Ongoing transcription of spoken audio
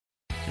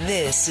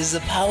This is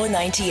a Power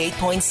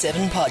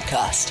 98.7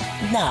 podcast.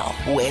 Now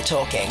we're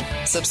talking.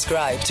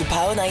 Subscribe to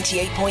Power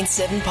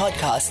 98.7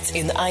 podcasts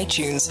in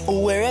iTunes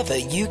or wherever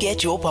you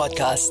get your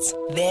podcasts.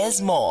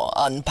 There's more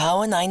on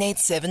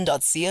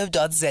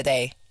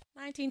power987.co.za.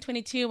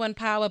 1922 on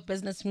Power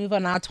Business. Move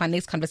on now to our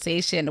next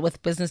conversation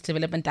with Business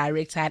Development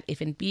Director at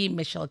FNB,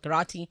 Michelle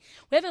Garati.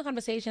 We're having a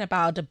conversation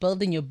about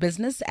building your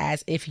business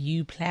as if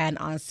you plan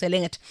on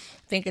selling it.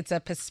 I think it's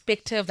a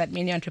perspective that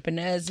many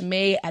entrepreneurs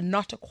may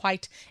not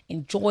quite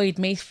enjoy. It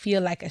may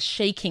feel like a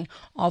shaking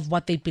of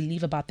what they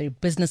believe about their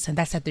business, and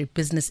that's that their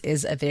business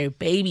is their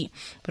baby.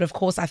 But of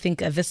course, I think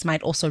this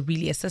might also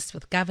really assist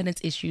with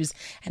governance issues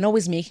and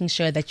always making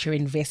sure that you're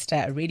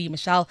investor ready.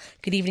 Michelle,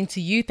 good evening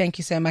to you. Thank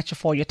you so much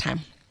for your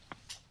time.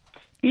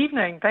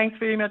 Evening. Thanks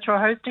very much for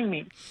hosting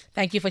me.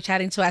 Thank you for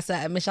chatting to us,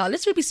 Michelle.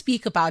 Let's really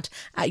speak about,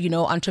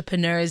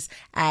 entrepreneurs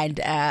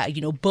and,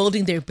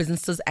 building their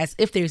businesses as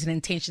if there is an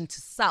intention to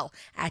sell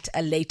at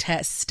a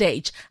later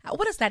stage.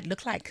 What does that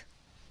look like?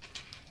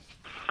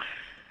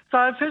 So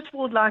I first of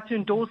all would like to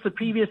endorse the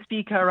previous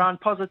speaker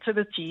around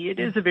positivity. It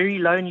is a very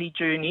lonely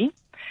journey.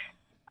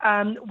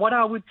 What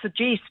I would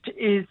suggest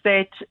is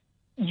that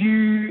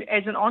you,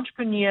 as an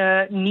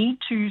entrepreneur, need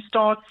to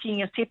start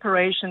seeing a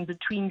separation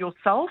between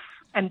yourself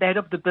and that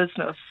of the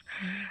business,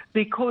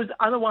 because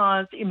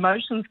otherwise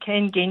emotions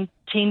can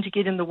tend to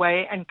get in the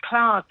way and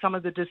cloud some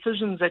of the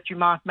decisions that you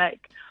might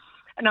make.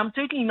 And I'm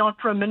certainly not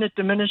for a minute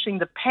diminishing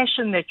the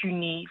passion that you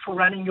need for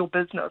running your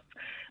business,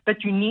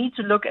 but you need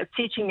to look at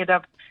setting it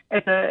up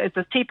as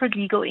a separate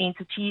legal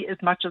entity as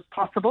much as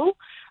possible.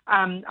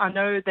 I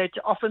know that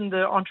often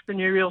the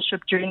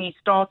entrepreneurship journey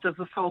starts as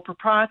a sole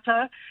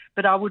proprietor,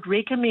 but I would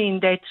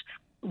recommend that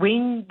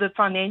when the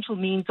financial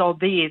means are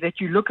there,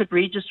 that you look at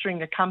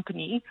registering a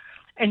company,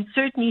 and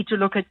certainly to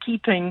look at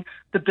keeping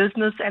the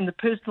business and the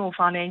personal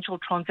financial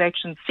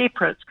transactions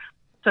separate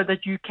so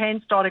that you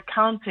can start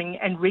accounting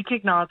and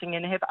recognizing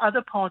and have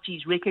other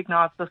parties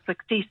recognize the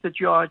success that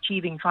you are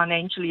achieving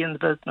financially in the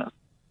business.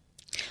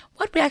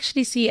 What we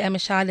actually see,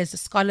 Michelle, is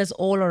scholars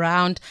all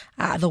around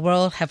the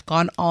world have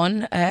gone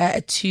on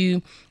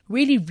to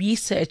really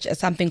research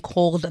something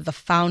called the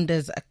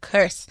founder's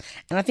curse.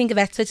 And I think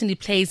that certainly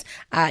plays,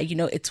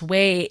 its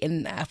way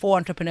in for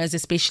entrepreneurs,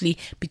 especially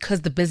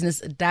because the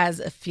business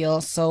does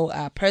feel so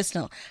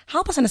personal.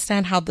 Help us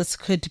understand how this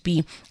could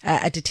be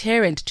a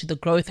deterrent to the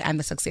growth and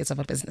the success of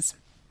a business.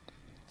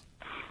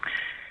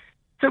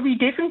 So we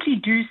definitely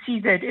do see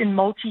that in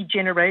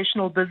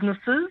multi-generational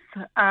businesses.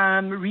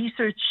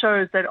 Research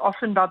shows that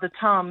often by the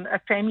time a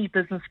family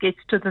business gets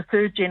to the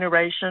third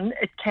generation,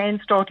 it can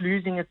start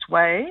losing its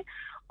way.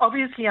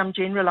 Obviously, I'm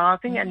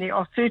generalizing, and there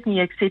are certainly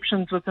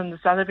exceptions within the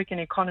South African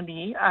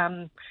economy.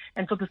 And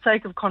for the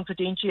sake of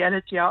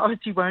confidentiality, I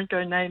obviously won't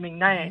go naming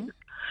names.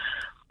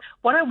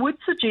 What I would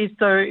suggest,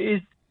 though,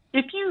 is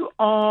if you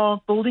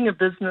are building a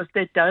business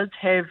that does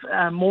have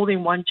more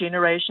than one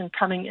generation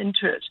coming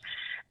into it,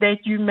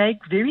 that you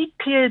make very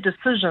clear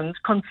decisions,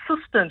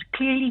 consistent,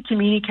 clearly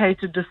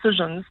communicated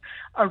decisions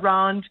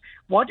around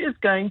what is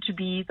going to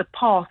be the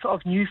path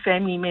of new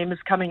family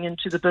members coming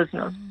into the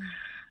business.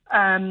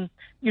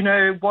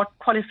 What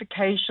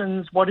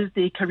qualifications, what is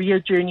their career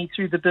journey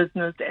through the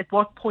business, at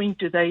what point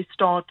do they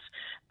start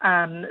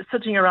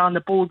sitting around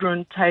the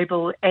boardroom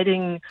table,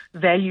 adding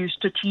value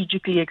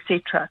strategically,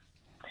 etc.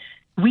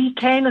 We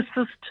can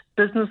assist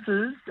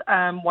businesses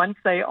once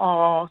they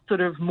are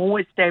sort of more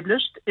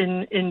established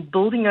in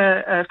building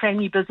a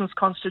family business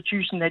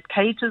constitution that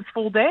caters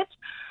for that.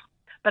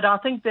 But I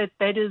think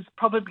that is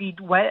probably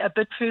a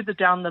bit further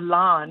down the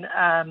line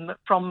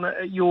from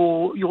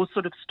your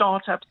sort of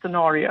startup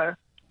scenario.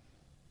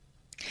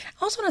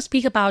 I also want to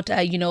speak about,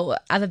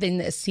 other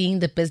than seeing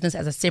the business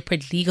as a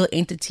separate legal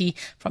entity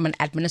from an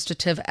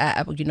administrative,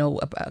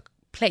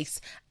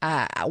 place.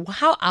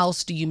 How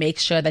else do you make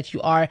sure that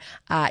you are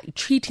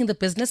treating the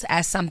business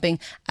as something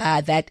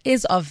that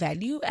is of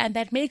value and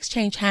that may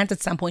exchange hands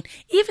at some point,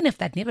 even if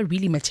that never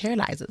really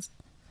materializes?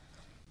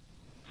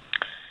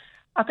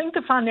 I think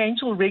the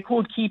financial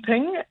record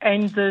keeping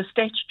and the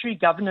statutory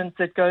governance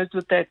that goes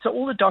with that, so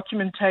all the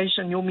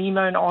documentation, your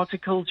memo and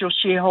articles, your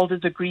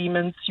shareholders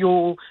agreements,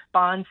 your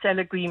buy and sell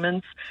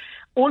agreements,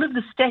 all of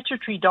the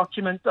statutory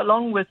documents,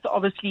 along with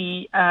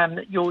obviously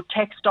your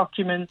tax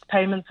documents,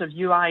 payments of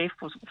UIF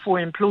for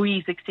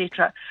employees,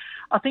 etc.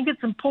 I think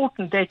it's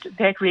important that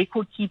that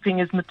record keeping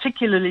is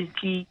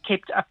meticulously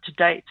kept up to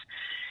date.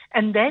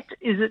 And that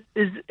is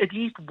at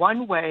least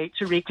one way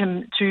to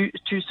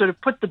sort of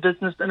put the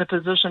business in a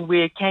position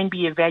where it can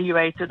be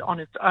evaluated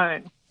on its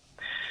own.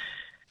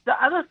 The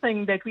other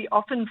thing that we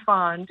often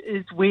find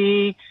is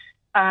where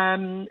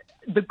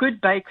the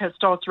good baker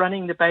starts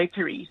running the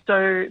bakery.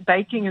 So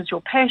baking is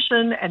your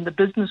passion and the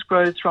business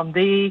grows from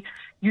there.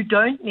 You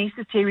don't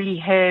necessarily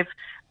have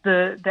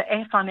the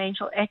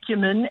financial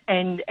acumen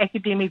and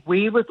academic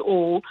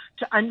wherewithal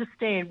to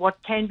understand what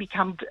can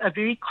become a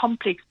very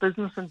complex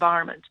business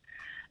environment.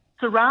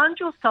 Surround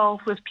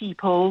yourself with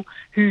people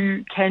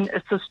who can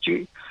assist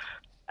you.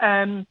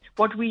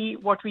 what we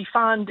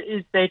find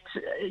is that,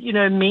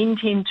 men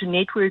tend to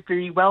network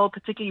very well,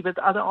 particularly with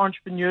other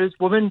entrepreneurs.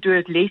 Women do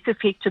it less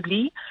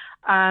effectively.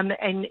 And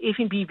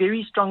FNB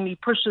very strongly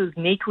pushes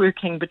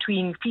networking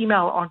between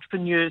female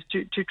entrepreneurs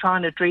to try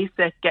and address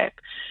that gap.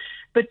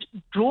 But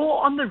draw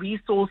on the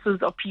resources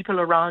of people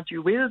around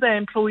you, whether they're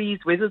employees,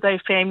 whether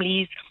they're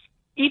families,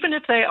 even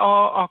if they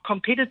are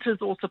competitors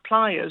or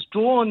suppliers,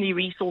 draw on the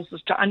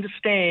resources to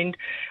understand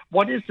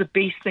what is the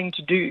best thing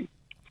to do.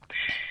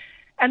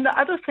 And the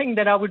other thing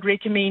that I would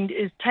recommend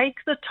is take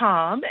the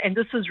time, and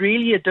this is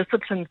really a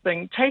discipline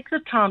thing, take the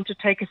time to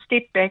take a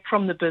step back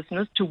from the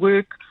business to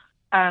work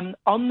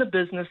on the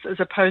business as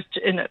opposed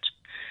to in it.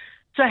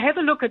 So have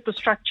a look at the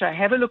structure,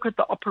 have a look at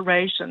the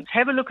operations,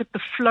 have a look at the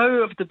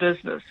flow of the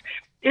business.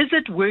 Is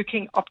it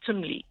working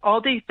optimally?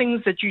 Are there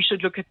things that you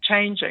should look at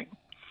changing?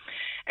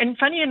 And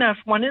funny enough,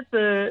 one of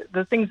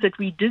the things that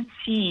we did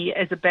see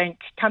as a bank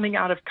coming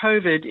out of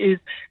COVID is,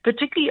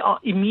 particularly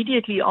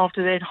immediately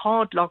after that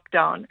hard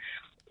lockdown,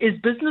 is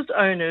business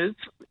owners,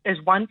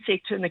 as one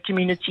sector in the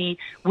community,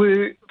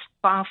 were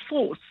by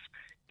force,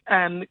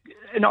 a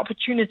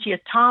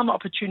time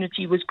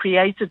opportunity was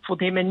created for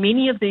them, and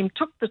many of them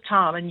took the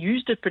time and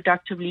used it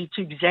productively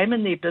to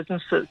examine their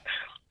businesses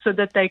so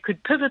that they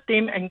could pivot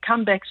them and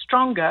come back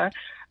stronger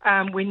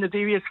when the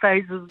various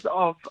phases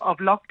of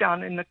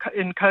lockdown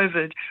in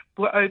COVID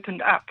were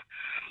opened up.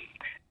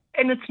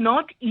 And it's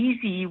not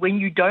easy when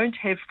you don't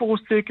have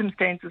forced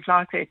circumstances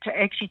like that to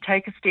actually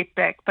take a step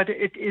back, but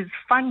it is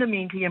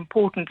fundamentally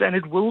important, and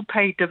it will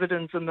pay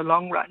dividends in the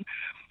long run.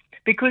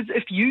 Because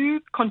if you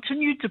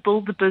continue to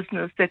build the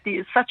business that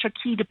there is such a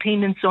key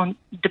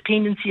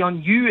dependency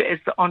on you as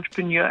the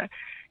entrepreneur,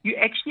 you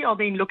actually are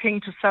then looking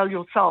to sell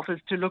yourself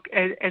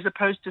as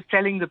opposed to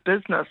selling the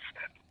business.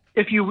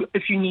 If you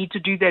need to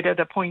do that at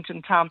a point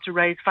in time to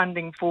raise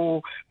funding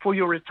for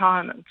your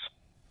retirement.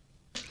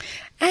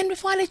 And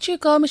before I let you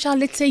go, Michelle,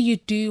 let's say you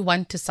do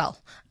want to sell.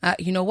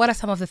 What are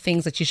some of the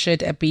things that you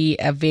should be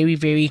very,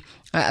 very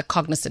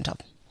cognizant of?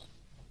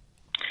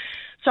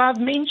 So I've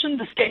mentioned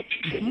the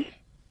statutory.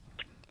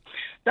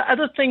 The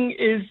other thing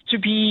is to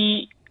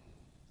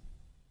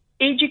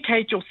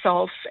educate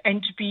yourself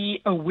and to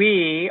be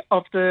aware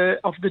of the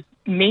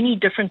many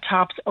different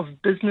types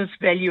of business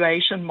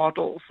valuation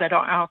models that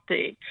are out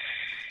there.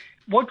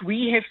 What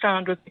we have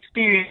found with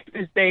experience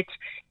is that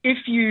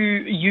if you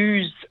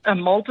use a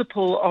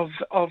multiple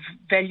of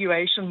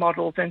valuation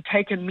models and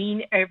take a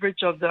mean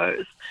average of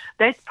those,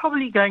 that's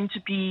probably going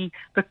to be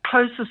the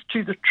closest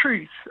to the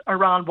truth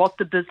around what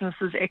the business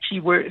is actually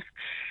worth.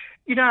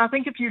 I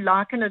think if you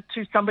liken it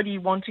to somebody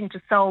wanting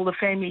to sell the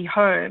family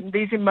home,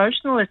 there's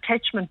emotional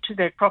attachment to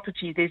that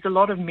property. There's a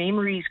lot of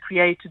memories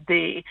created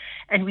there,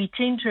 and we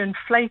tend to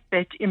inflate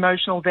that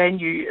emotional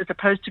value as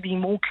opposed to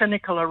being more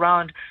clinical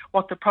around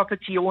what the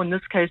property, or in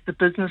this case, the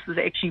business, is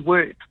actually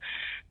worth.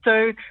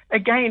 So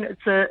again,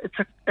 it's a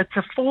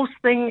forced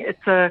thing.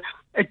 It's a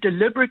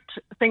deliberate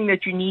thing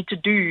that you need to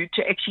do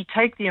to actually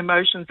take the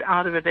emotions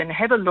out of it and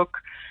have a look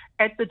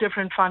at the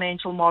different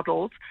financial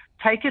models.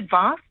 Take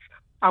advice,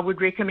 I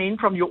would recommend,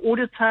 from your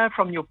auditor,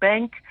 from your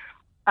bank,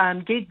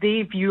 get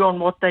their view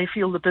on what they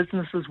feel the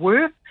business is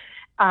worth.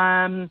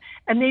 And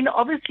then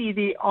obviously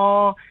there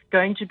are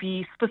going to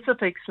be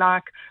specifics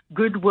like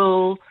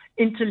goodwill,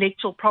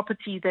 intellectual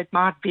property that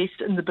might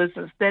vest in the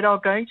business that are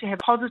going to have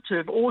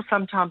positive or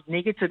sometimes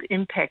negative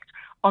impact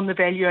on the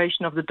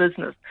valuation of the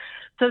business.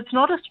 So it's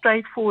not a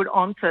straightforward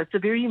answer. It's a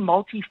very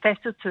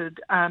multifaceted,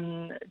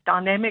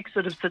 dynamic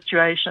sort of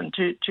situation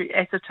to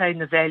ascertain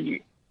the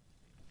value.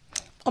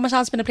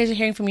 Michelle, it's been a pleasure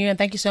hearing from you, and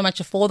thank you so much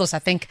for this. I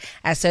think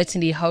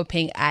certainly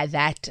hoping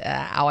that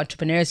our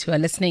entrepreneurs who are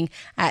listening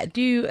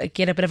do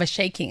get a bit of a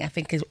shaking. I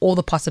think all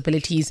the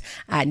possibilities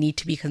need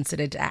to be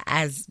considered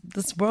as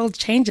this world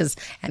changes,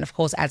 and of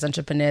course as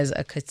entrepreneurs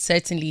could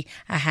certainly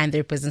hand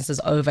their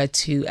businesses over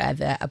to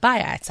a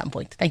buyer at some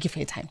point. Thank you for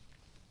your time.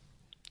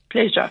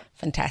 Pleasure.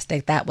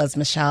 Fantastic. That was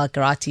Michelle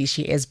Garati.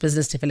 She is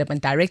Business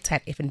Development Director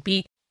at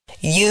FNB.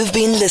 You've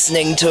been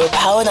listening to a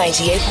Power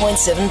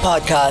 98.7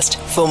 podcast.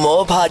 For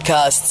more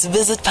podcasts,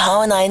 visit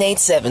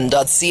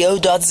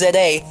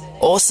power987.co.za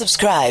or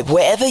subscribe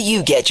wherever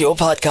you get your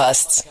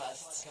podcasts.